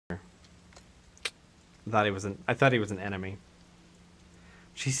I thought he was an enemy.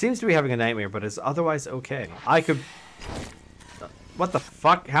 She seems to be having a nightmare, but is otherwise okay. I could... What the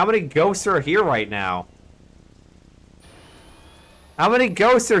fuck? How many ghosts are here right now? How many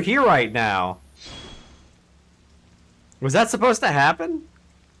ghosts are here right now? Was that supposed to happen?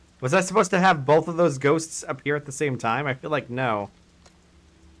 Was I supposed to have both of those ghosts appear at the same time? I feel like no.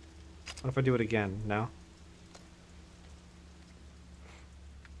 What if I do it again? No?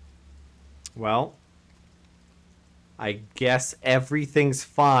 Well, I guess everything's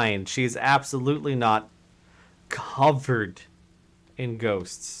fine. She's absolutely not covered in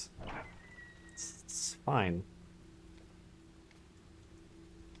ghosts. It's fine.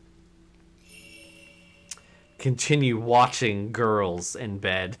 Continue watching girls in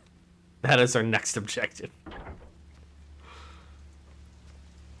bed. That is our next objective.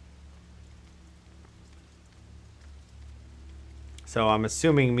 So I'm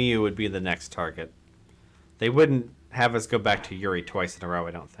assuming Miyu would be the next target. They wouldn't have us go back to Yuri twice in a row,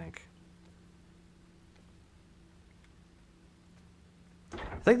 I don't think.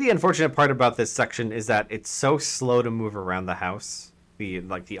 I think the unfortunate part about this section is that it's so slow to move around the house.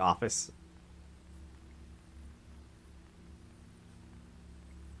 The office.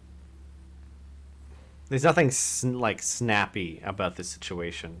 There's nothing snappy about this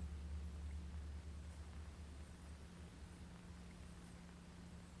situation.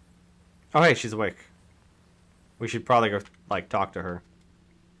 Oh, hey, she's awake. We should probably go, talk to her.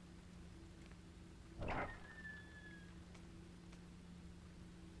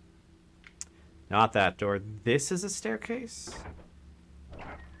 Not that door. This is a staircase?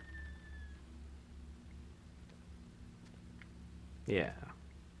 Yeah.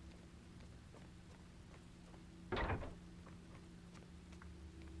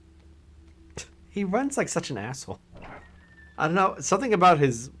 He runs like such an asshole. I don't know, something about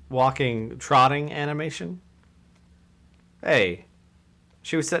his trotting animation. Hey,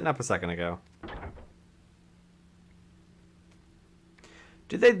 she was setting up a second ago.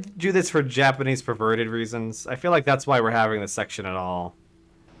 Did they do this for Japanese perverted reasons? I feel like that's why we're having this section at all.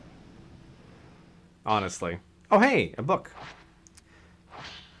 Honestly. Oh, hey, a book.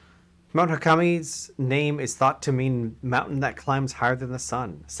 Mount Hakami's name is thought to mean mountain that climbs higher than the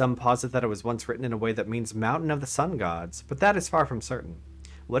sun. Some posit that it was once written in a way that means mountain of the sun gods, but that is far from certain.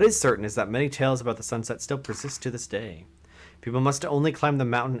 What is certain is that many tales about the sunset still persist to this day. People must only climb the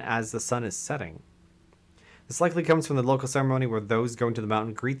mountain as the sun is setting. This likely comes from the local ceremony where those going to the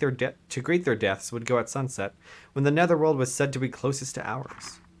mountain greet their deaths would go at sunset, when the netherworld was said to be closest to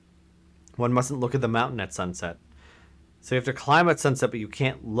ours. One mustn't look at the mountain at sunset. So you have to climb at sunset, but you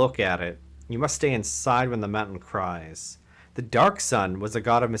can't look at it. You must stay inside when the mountain cries. The dark sun was a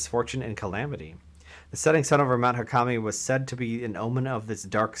god of misfortune and calamity. The setting sun over Mount Hakami was said to be an omen of this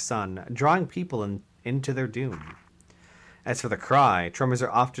dark sun, drawing people into their doom. As for the cry, tremors are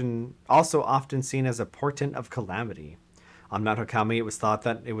also often seen as a portent of calamity. On Mount Hakami, it was thought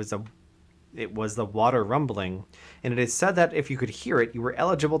that it was the water rumbling, and it is said that if you could hear it, you were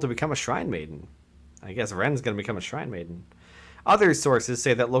eligible to become a shrine maiden. I guess Ren's going to become a shrine maiden. Other sources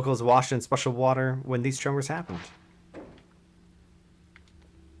say that locals washed in special water when these tremors happened.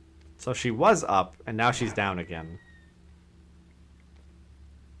 So she was up, and now she's down again.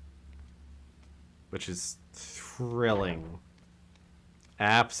 Which is thrilling.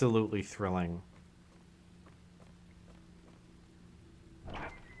 Absolutely thrilling.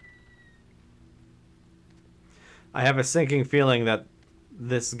 I have a sinking feeling that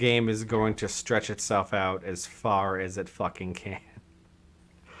this game is going to stretch itself out as far as it fucking can.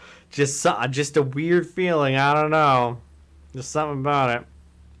 Just a weird feeling. I don't know. Just something about it.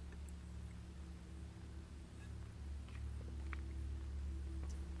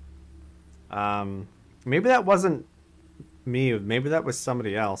 Maybe that wasn't me. Maybe that was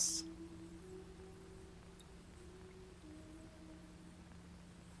somebody else.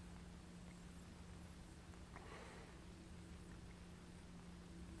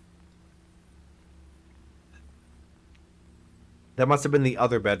 That must have been the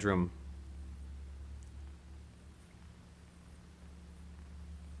other bedroom.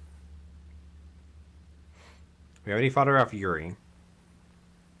 We already fought her off Yuri.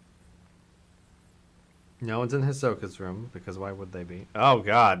 No one's in Hisoka's room, because why would they be? Oh,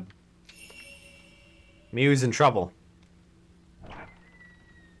 God. Miyu's in trouble.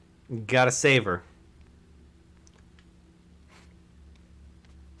 Gotta save her.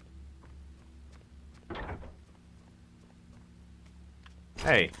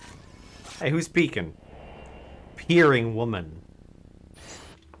 Hey. Hey, who's peeking? Peering woman.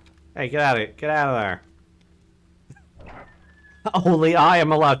 Hey, get out of it. Get out of there. Only I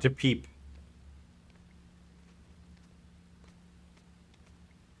am allowed to peep.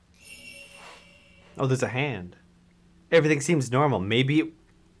 Oh, there's a hand. Everything seems normal. Maybe...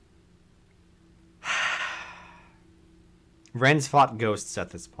 Ren's fought ghosts at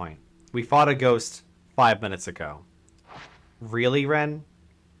this point. We fought a ghost 5 minutes ago. Really, Ren?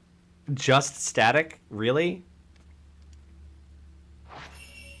 Just static? Really?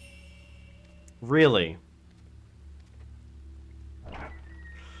 Really?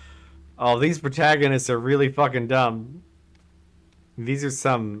 Oh, these protagonists are really fucking dumb. These are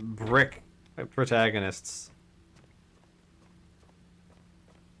some brick protagonists.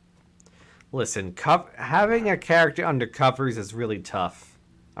 Listen, having a character under covers is really tough.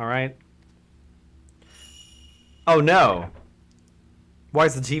 Alright? Oh no! Why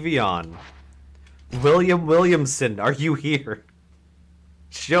is the TV on? William Williamson, are you here?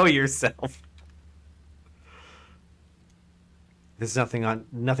 Show yourself. There's nothing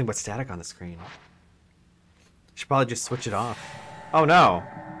but static on the screen. Should probably just switch it off. Oh no.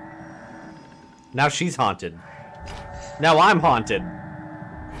 Now she's haunted. Now I'm haunted.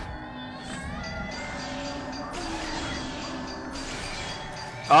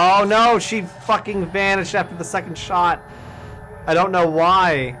 Oh no, she fucking vanished after the second shot. I don't know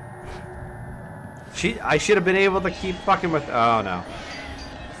why. I should have been able to keep fucking with... Oh no.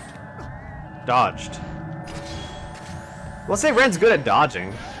 Dodged. We'll say Ren's good at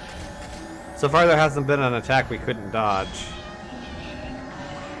dodging. So far there hasn't been an attack we couldn't dodge.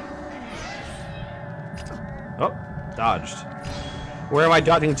 Oh, dodged. Where am I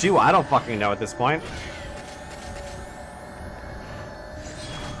dodging to? I don't fucking know at this point.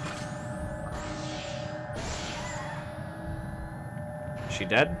 Is she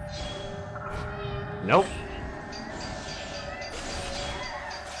dead? Nope.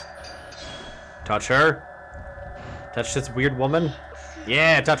 Touch her. Touch this weird woman.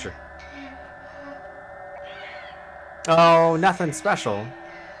 Yeah, touch her. Oh, nothing special.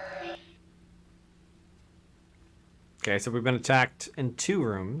 Okay, so we've been attacked in 2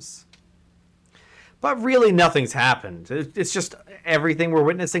 rooms. But really nothing's happened. It's just everything we're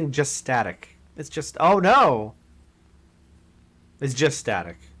witnessing just static. It's just... Oh no! It's just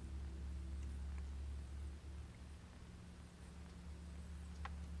static.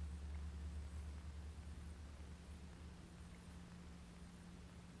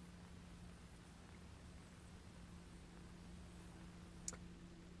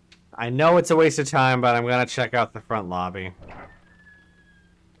 I know it's a waste of time, but I'm gonna check out the front lobby.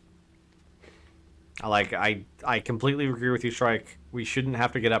 I completely agree with you, Shrike. We shouldn't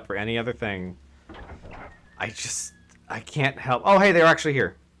have to get up for any other thing. I can't help. Oh, hey, they're actually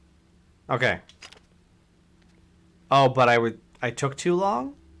here. Okay. Oh, but I took too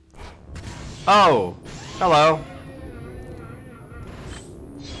long? Oh, hello.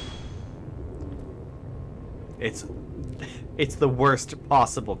 It's the worst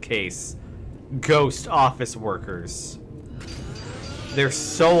possible case. Ghost office workers. They're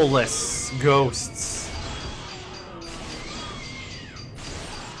soulless ghosts.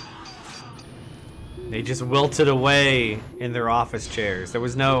 They just wilted away in their office chairs. There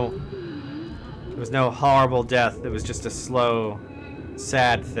was no horrible death. It was just a slow,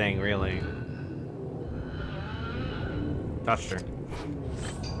 sad thing, really. Touched her.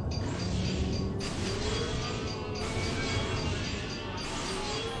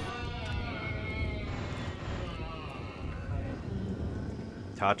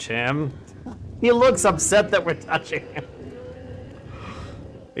 Touch him. He looks upset that we're touching him.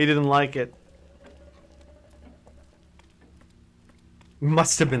 He didn't like it.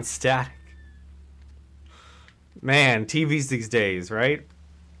 Must have been static. Man, TVs these days, right?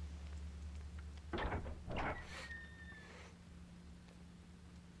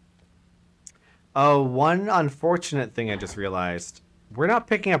 Oh, one unfortunate thing I just realized. We're not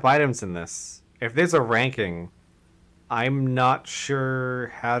picking up items in this. If there's a ranking, I'm not sure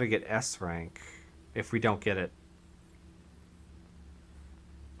how to get S rank if we don't get it.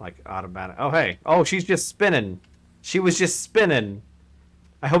 Like automatic. Oh, hey. Oh, she's just spinning. She was just spinning.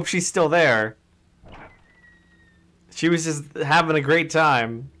 I hope she's still there. She was just having a great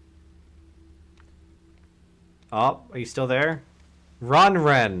time. Oh, are you still there? Run,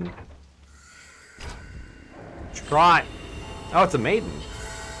 Ren. Try. Oh, it's a Maiden.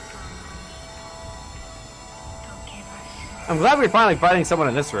 I'm glad we're finally fighting someone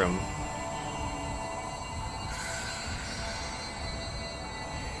in this room.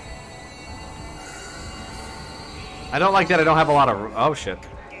 I don't like that I don't have a lot of... Oh, shit.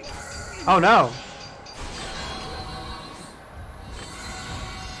 Oh, no.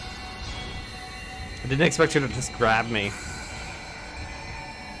 I didn't expect you to just grab me.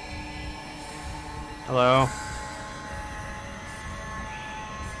 Hello?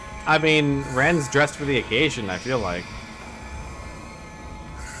 I mean, Ren's dressed for the occasion, I feel like.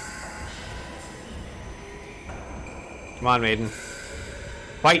 Come on, Maiden.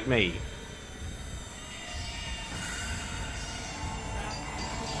 Fight me.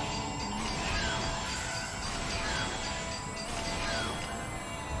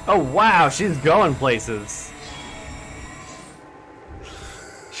 Oh, wow, she's going places.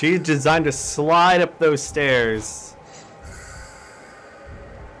 She's designed to slide up those stairs.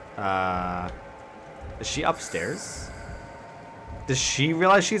 Is she upstairs? Does she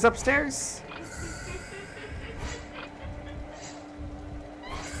realize she's upstairs?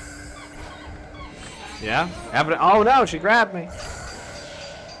 Yeah? Oh no, she grabbed me.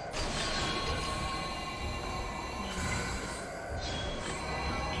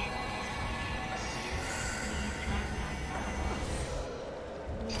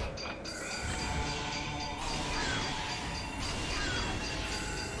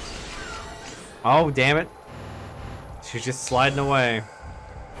 Oh, damn it. She's just sliding away.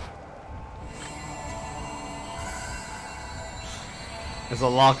 There's a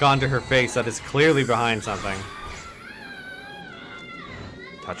lock onto her face that is clearly behind something.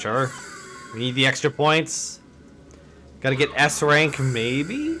 Touch her. We need the extra points. Gotta get S rank,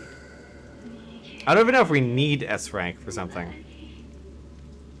 maybe? I don't even know if we need S rank for something.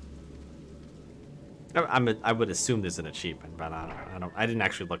 I would assume there's an achievement, but I didn't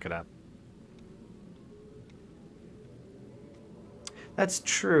actually look it up. That's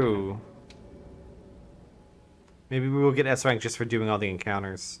true. Maybe we will get S rank just for doing all the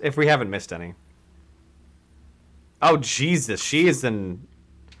encounters, if we haven't missed any. Oh Jesus, she's in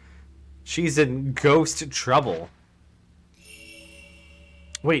ghost trouble.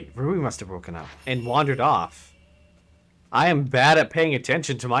 Wait, Rui must have woken up and wandered off. I am bad at paying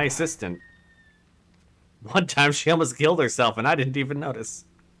attention to my assistant. One time she almost killed herself and I didn't even notice.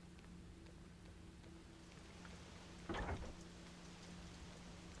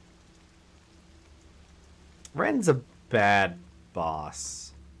 Ren's a bad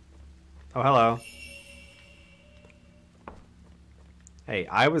boss. Oh, hello. Hey,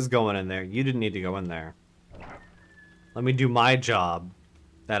 I was going in there. You didn't need to go in there. Let me do my job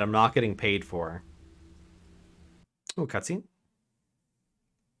that I'm not getting paid for. Oh, cutscene.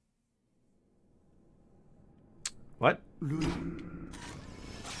 What?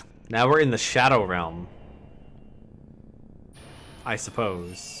 Now we're in the Shadow Realm. I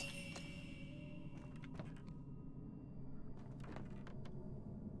suppose.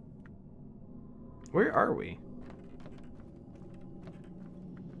 Where are we?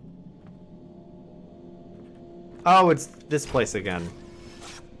 Oh, it's this place again.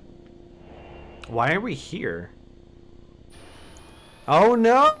 Why are we here? Oh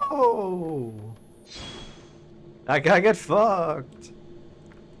no! That guy got fucked.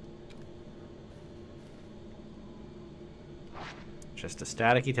 Just a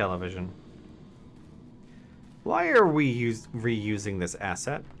staticky television. Why are we reusing this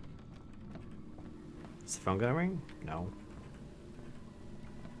asset? Is the phone gonna ring? No.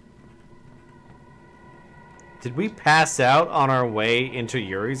 Did we pass out on our way into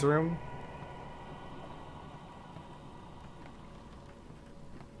Yuri's room?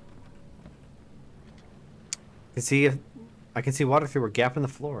 I can see water through a gap in the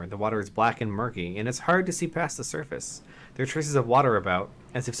floor. The water is black and murky, and it's hard to see past the surface. There are traces of water about,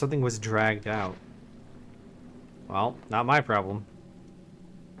 as if something was dragged out. Well, not my problem.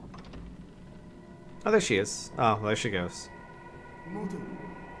 Oh, there she is. Oh, there she goes.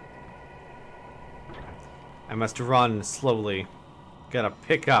 I must run slowly. Gotta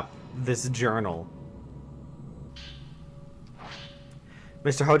pick up this journal.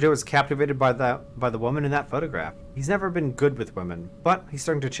 Mr. Hojo is captivated by the woman in that photograph. He's never been good with women, but he's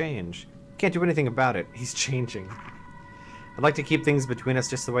starting to change. Can't do anything about it. He's changing. I'd like to keep things between us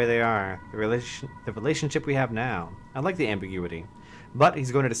just the way they are. The relationship we have now. I like the ambiguity. But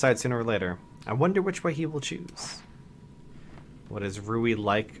he's going to decide sooner or later. I wonder which way he will choose. What is Rui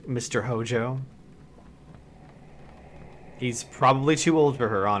like, Mr. Hojo? He's probably too old for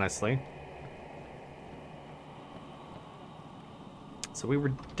her, honestly. So we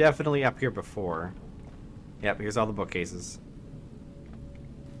were definitely up here before. Yep, here's all the bookcases.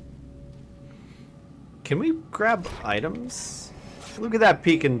 Can we grab items? Look at that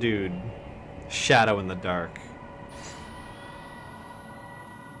peeking dude. Shadow in the dark.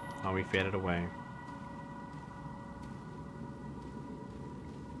 Oh, we faded away.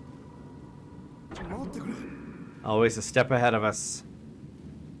 Always a step ahead of us.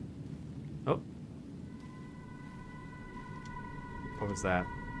 Oh. What was that?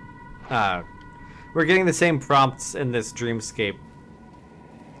 We're getting the same prompts in this dreamscape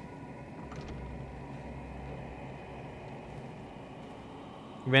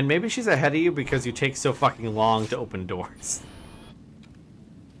Man, maybe she's ahead of you because you take so fucking long to open doors.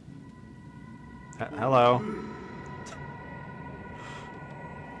 Hello.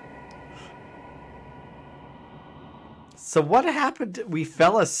 So what happened? We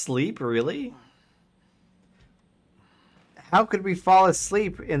fell asleep, really? How could we fall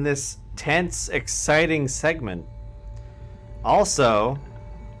asleep in this tense, exciting segment? Also,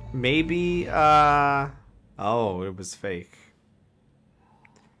 maybe, oh, it was fake.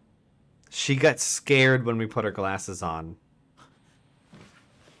 She got scared when we put her glasses on.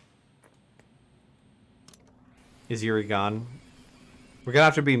 Is Yuri gone? We're gonna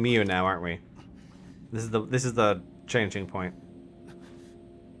have to be Miyu now, aren't we? This is the changing point.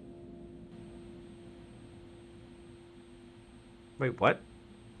 Wait, what?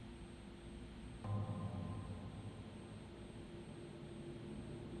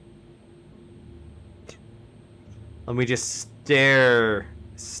 Let me just stare,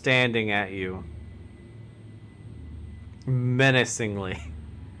 standing at you. Menacingly.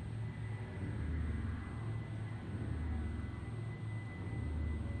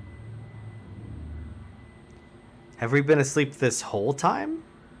 Have we been asleep this whole time?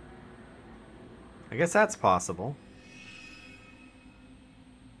 I guess that's possible.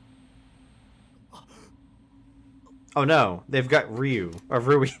 Oh no, they've got Ryu. Or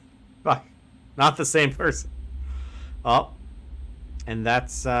Rui. Fuck. Not the same person. Oh. And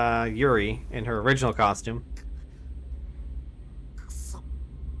that's Yuri in her original costume.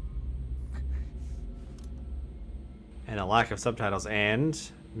 And a lack of subtitles. And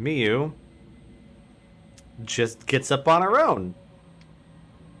Miyu just gets up on her own.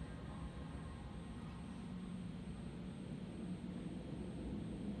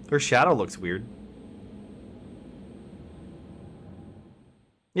 Her shadow looks weird.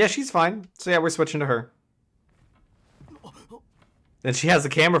 Yeah, she's fine. So yeah, we're switching to her. And she has a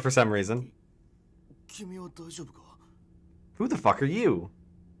camera for some reason. Who the fuck are you?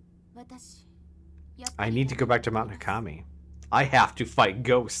 I need to go back to Mount Hakami. I have to fight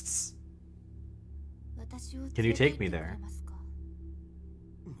ghosts. Can you take me there?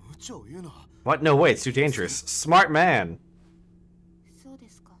 What? No way, it's too dangerous. Smart man.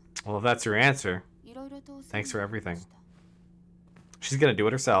 Well, if that's your answer, thanks for everything. She's gonna do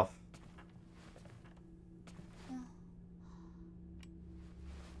it herself.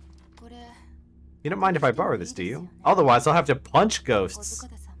 You don't mind if I borrow this, do you? Otherwise, I'll have to punch ghosts.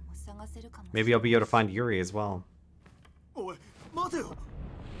 Maybe I'll be able to find Yuri as well.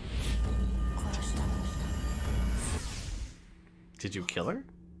 Did you kill her?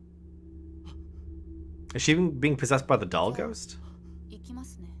 Is she even being possessed by the doll ghost?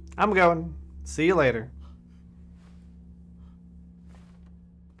 I'm going. See you later.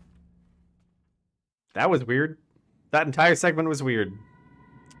 That was weird. That entire segment was weird.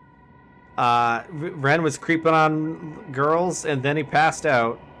 Ren was creeping on girls, and then he passed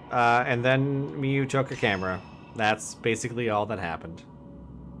out, and then Miyu took a camera. That's basically all that happened.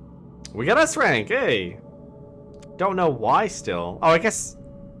 We got S rank, hey! Don't know why still. Oh, I guess...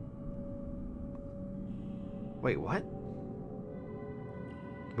 Wait, what?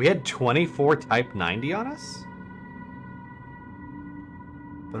 We had 24 Type 90 on us?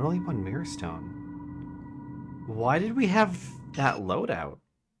 But only one Mirror Stone. Why did we have that loadout?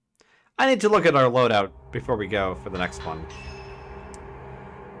 I need to look at our loadout before we go for the next one.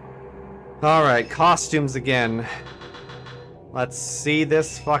 Alright, costumes again. Let's see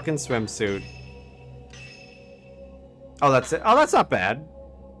this fucking swimsuit. Oh, that's it. Oh, that's not bad.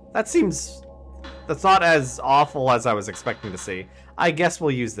 That seems... That's not as awful as I was expecting to see. I guess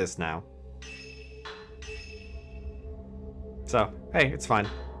we'll use this now. So, hey, it's fine.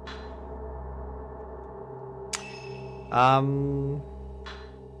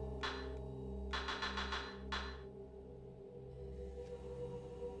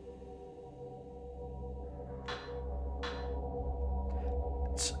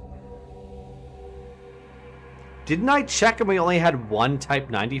 Didn't I check and we only had one Type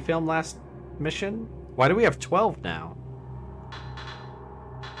 90 film last mission? Why do we have 12 now?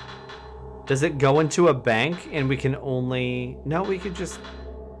 Does it go into a bank and we can only... No, we could just...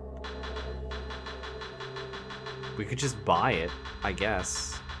 We could just buy it, I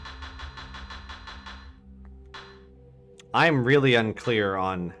guess. I'm really unclear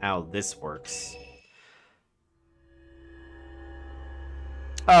on how this works.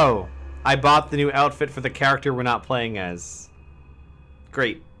 Oh, I bought the new outfit for the character we're not playing as.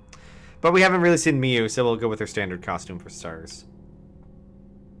 Great. But we haven't really seen Miyu, so we'll go with her standard costume for stars.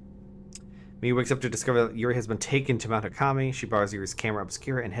 Miyu wakes up to discover that Yuri has been taken to Mount Hakami. She borrows Yuri's camera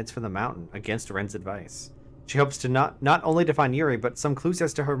obscura and heads for the mountain, against Ren's advice. She hopes to not only to find Yuri, but some clues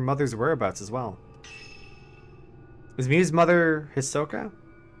as to her mother's whereabouts as well. Is Miu's mother Hisoka?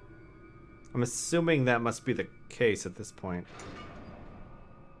 I'm assuming that must be the case at this point.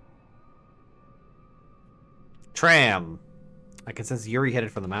 Tram! I can sense Yuri headed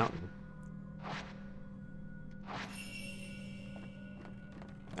for the mountain.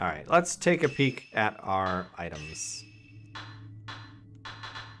 Alright, let's take a peek at our items.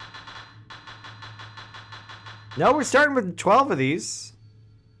 No, we're starting with 12 of these.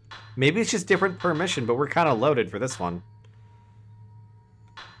 Maybe it's just different per mission, but we're kind of loaded for this one.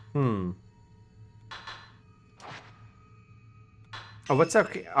 Oh, what's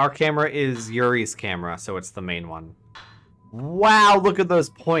our camera is Yuri's camera, so it's the main one. Wow, look at those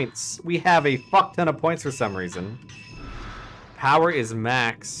points. We have a fuck ton of points for some reason. Power is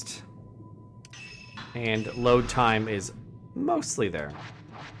maxed. And load time is mostly there.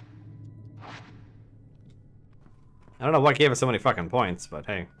 I don't know what gave us so many fucking points, but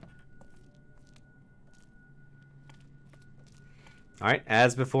hey. Alright,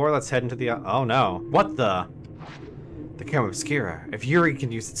 as before, let's head into the... Oh no. What the? The camera obscura. If Yuri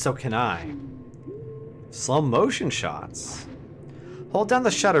can use it, so can I. Slow motion shots. Hold down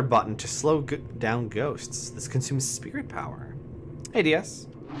the shutter button to slow down ghosts. This consumes spirit power. Hey, DS.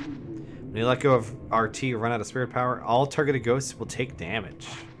 When you let go of RT or run out of spirit power, all targeted ghosts will take damage.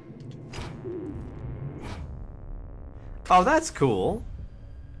 Oh, that's cool.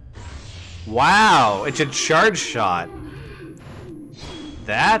 Wow, it's a charge shot.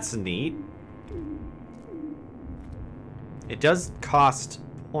 That's neat. It does cost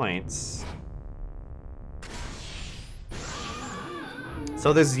points.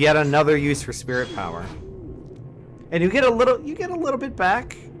 So there's yet another use for spirit power. And you get a little bit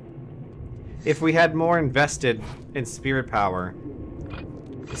back. If we had more invested in spirit power,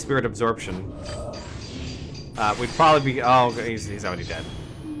 spirit absorption, we'd probably be... Oh, he's already dead.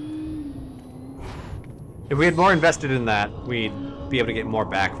 If we had more invested in that, we'd be able to get more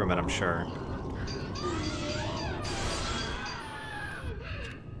back from it, I'm sure.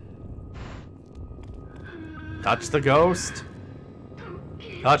 Touch the ghost.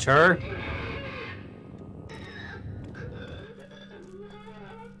 Touch her.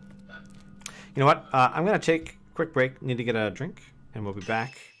 You know what? I'm going to take a quick break. Need to get a drink, and we'll be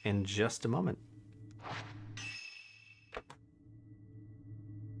back in just a moment.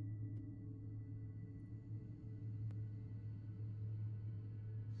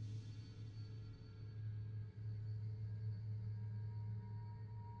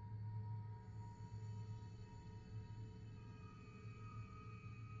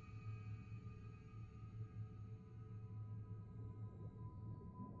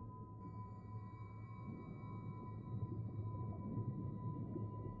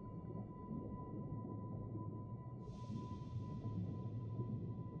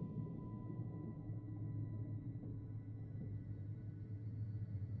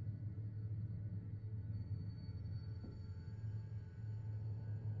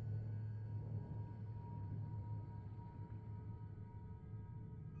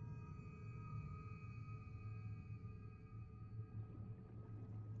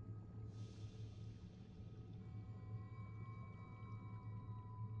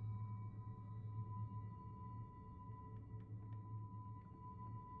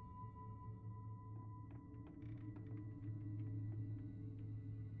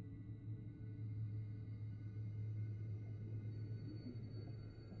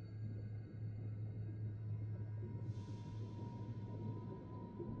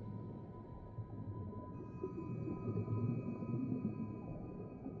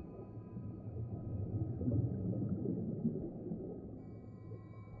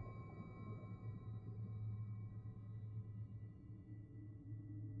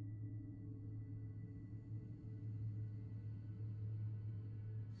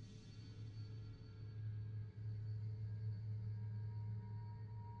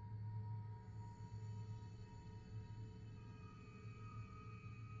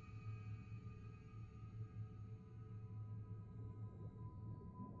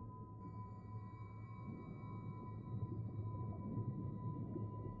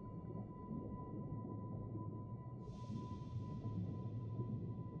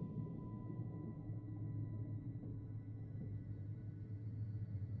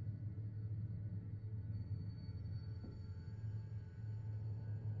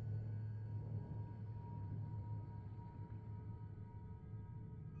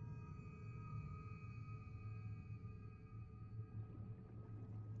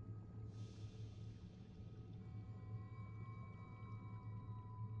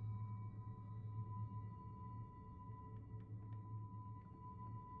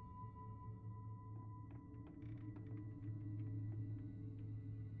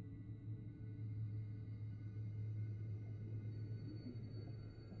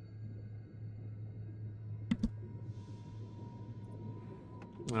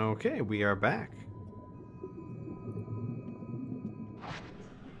 Okay, we are back.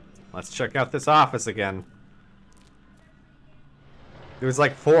 Let's check out this office again. There was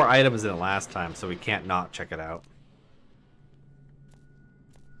like 4 items in it last time, so we can't not check it out.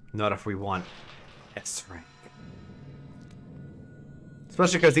 Not if we want S rank.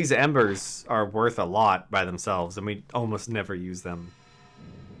 Especially because these embers are worth a lot by themselves, and we almost never use them.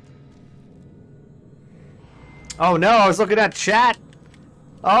 Oh no, I was looking at chat!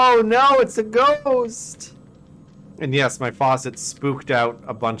 Oh no, it's a ghost! And yes, my faucet spooked out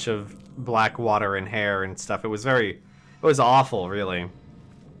a bunch of black water and hair and stuff. It was awful, really.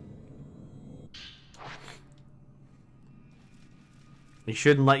 You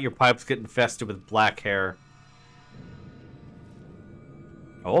shouldn't let your pipes get infested with black hair.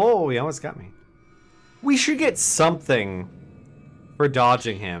 Oh, he almost got me. We should get something for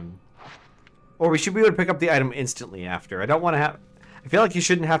dodging him. Or we should be able to pick up the item instantly after. I don't want to have... I feel like you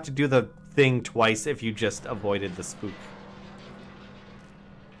shouldn't have to do the thing twice if you just avoided the spook.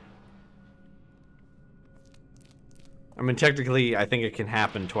 I mean, technically, I think it can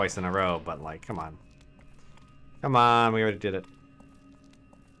happen twice in a row, but, like, come on. Come on, we already did it.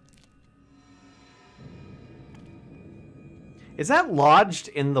 Is that lodged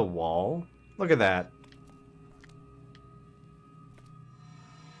in the wall? Look at that.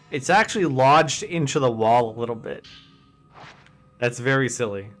 It's actually lodged into the wall a little bit. That's very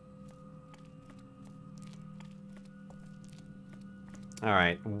silly.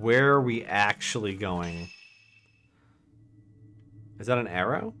 Alright, where are we actually going? Is that an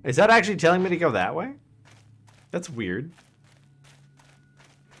arrow? Is that actually telling me to go that way? That's weird.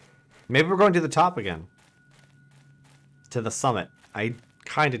 Maybe we're going to the top again. To the summit. I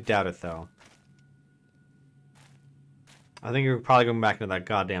kind of doubt it, though. I think we're probably going back to that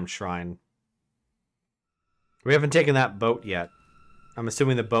goddamn shrine. We haven't taken that boat yet. I'm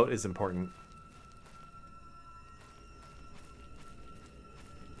assuming the boat is important.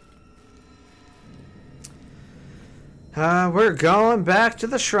 We're going back to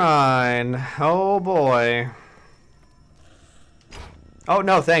the shrine. Oh boy. Oh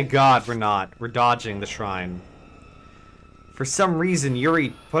no, thank God we're not. We're dodging the shrine. For some reason,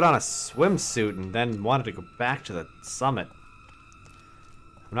 Yuri put on a swimsuit and then wanted to go back to the summit.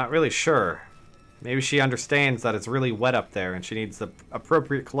 I'm not really sure. Maybe she understands that it's really wet up there and she needs the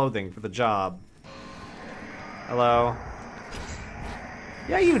appropriate clothing for the job. Hello?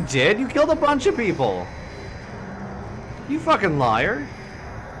 Yeah, you did. You killed a bunch of people. You fucking liar.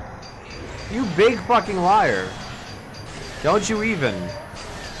 You big fucking liar. Don't you even.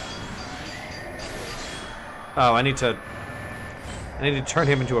 Oh, I need to turn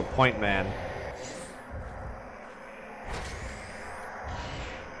him into a point man.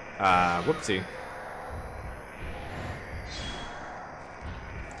 Whoopsie.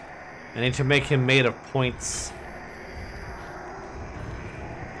 I need to make him made of points.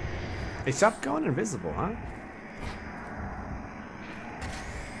 Hey, stop going invisible, huh?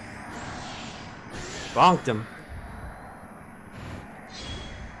 Bonked him.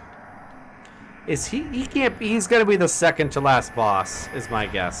 Is he can't be, he's gonna be the second to last boss, is my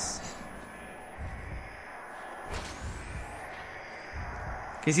guess.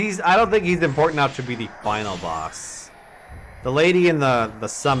 Cause I don't think he's important enough to be the final boss. The lady in the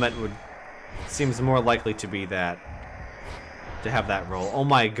summit seems more likely to be that, to have that role. Oh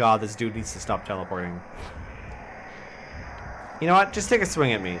my God, this dude needs to stop teleporting. You know what? Just take a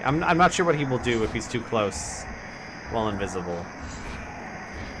swing at me. I'm not sure what he will do if he's too close while invisible.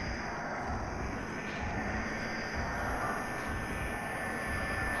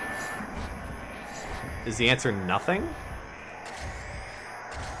 Is the answer nothing?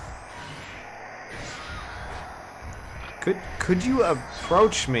 Could you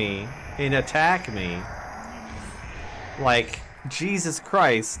approach me and attack me? Like, Jesus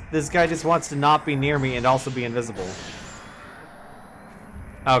Christ, this guy just wants to not be near me and also be invisible.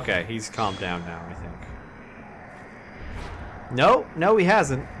 Okay, he's calmed down now, I think. No, he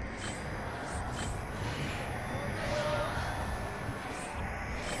hasn't.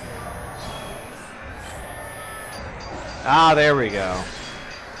 Ah, there we go.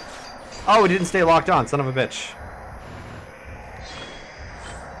 Oh, it didn't stay locked on, son of a bitch.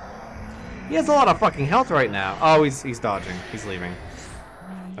 He has a lot of fucking health right now. Oh, he's dodging. He's leaving.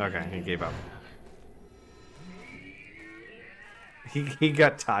 Okay, he gave up. He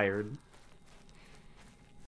got tired.